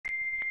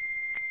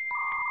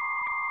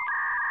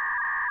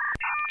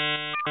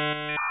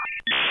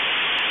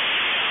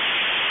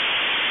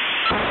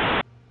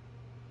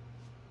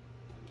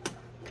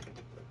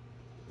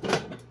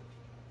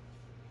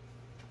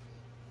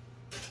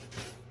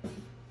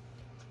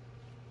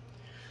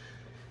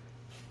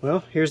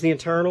Well, here's the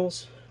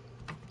internals.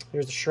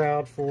 Here's the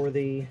shroud for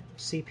the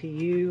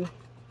CPU.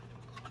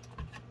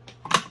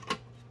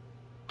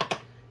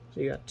 So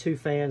you got two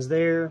fans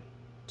there,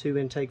 two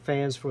intake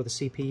fans for the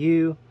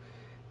CPU,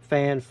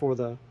 fan for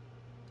the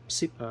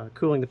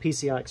cooling the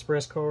PCI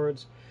Express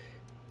cards,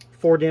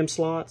 4 DIMM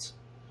slots,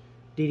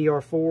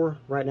 DDR4.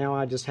 Right now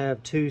I just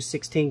have two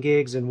 16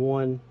 gigs and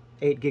one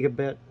 8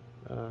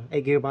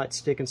 gigabyte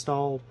stick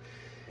installed.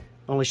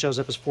 Only shows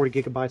up as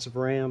 40 gigabytes of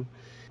RAM.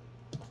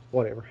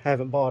 Whatever.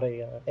 Haven't bought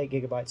a 8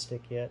 gigabyte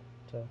stick yet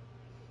to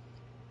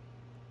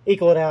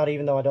equal it out,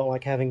 even though I don't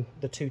like having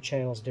the two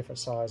channels different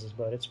sizes,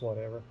 but it's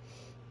whatever.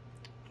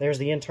 There's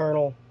the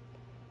internal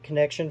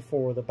connection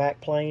for the back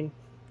plane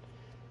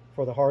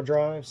for the hard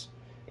drives.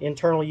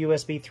 Internal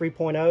USB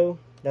 3.0,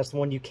 that's the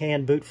one you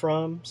can boot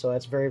from, so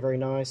that's very, very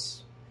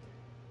nice.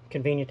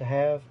 Convenient to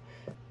have.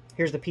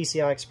 Here's the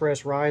PCI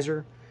Express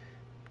riser,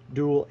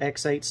 dual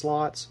X8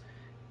 slots.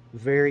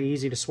 Very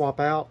easy to swap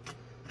out.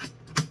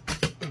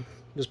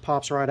 Just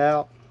pops right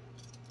out.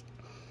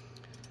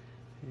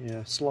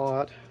 Yeah,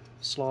 slot,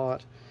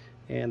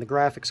 and the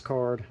graphics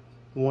card,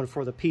 one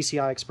for the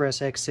PCI Express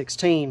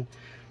X16,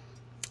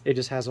 it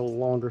just has a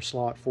longer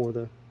slot for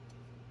the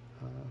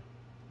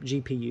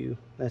GPU.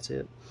 That's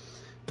it.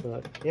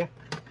 But yeah,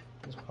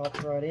 just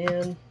pops right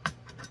in.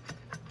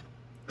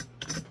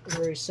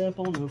 Very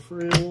simple, no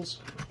frills.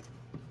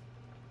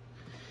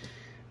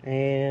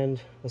 And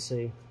let's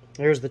see,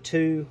 there's the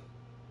two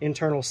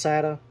internal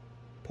SATA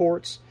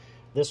ports.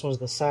 This one's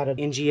the SATA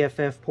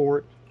NGFF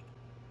port.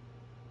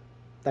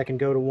 That can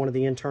go to one of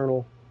the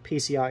internal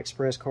PCI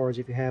Express cards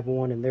if you have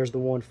one, and there's the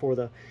one for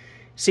the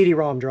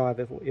CD-ROM drive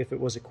if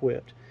it was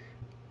equipped.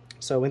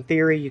 So in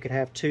theory, you could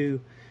have two,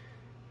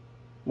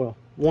 well,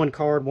 one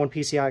card, one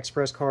PCI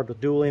Express card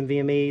with dual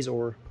NVMEs,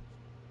 or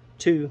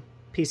two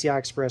PCI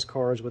Express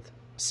cards with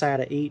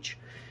SATA each,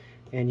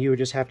 and you would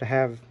just have to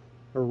have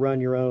or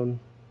run your own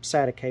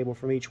SATA cable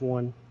from each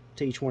one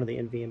to each one of the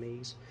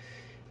NVMEs.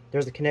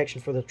 There's the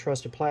connection for the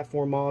Trusted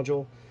Platform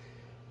module.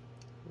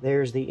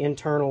 There's the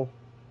internal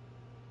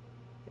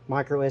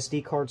micro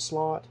SD card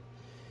slot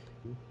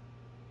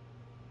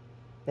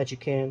that you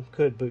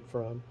could boot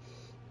from.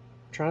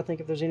 I'm trying to think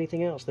if there's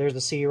anything else. There's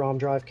the CD-ROM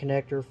drive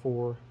connector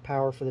for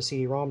power for the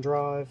CD-ROM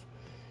drive.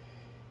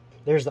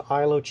 There's the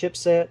ILO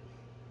chipset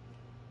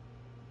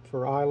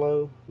for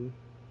ILO,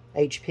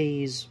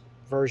 HP's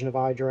version of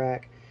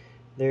iDRAC.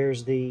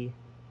 There's the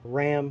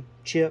RAM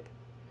chip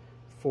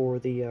for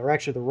the, or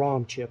actually the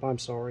ROM chip, I'm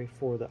sorry,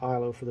 for the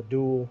ILO, for the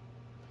dual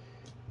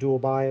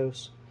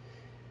BIOS.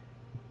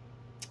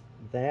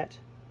 That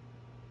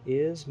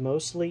is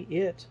mostly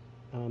it.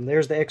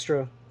 There's the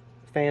extra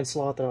fan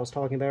slot that I was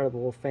talking about, or the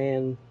little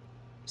fan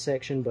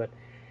section, but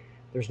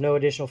there's no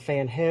additional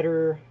fan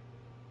header,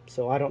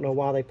 so I don't know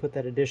why they put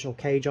that additional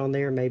cage on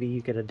there. Maybe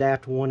you could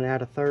adapt one and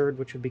add a third,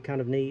 which would be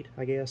kind of neat,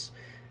 I guess,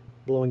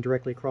 blowing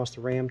directly across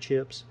the RAM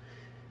chips,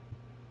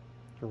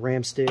 or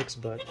RAM sticks,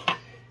 but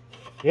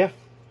yeah,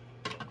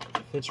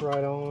 fits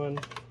right on.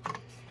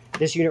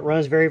 This unit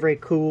runs very, very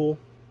cool.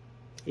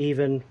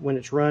 Even when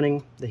it's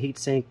running, the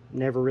heatsink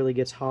never really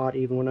gets hot,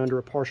 even when under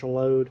a partial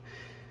load.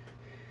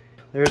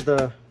 There's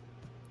the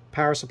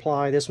power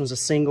supply. This one's a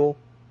single,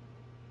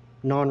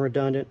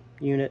 non-redundant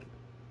unit.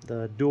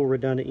 The dual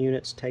redundant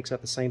units takes up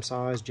the same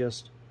size,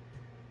 just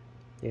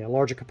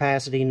larger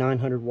capacity,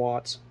 900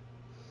 watts.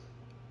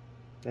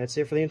 That's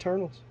it for the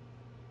internals.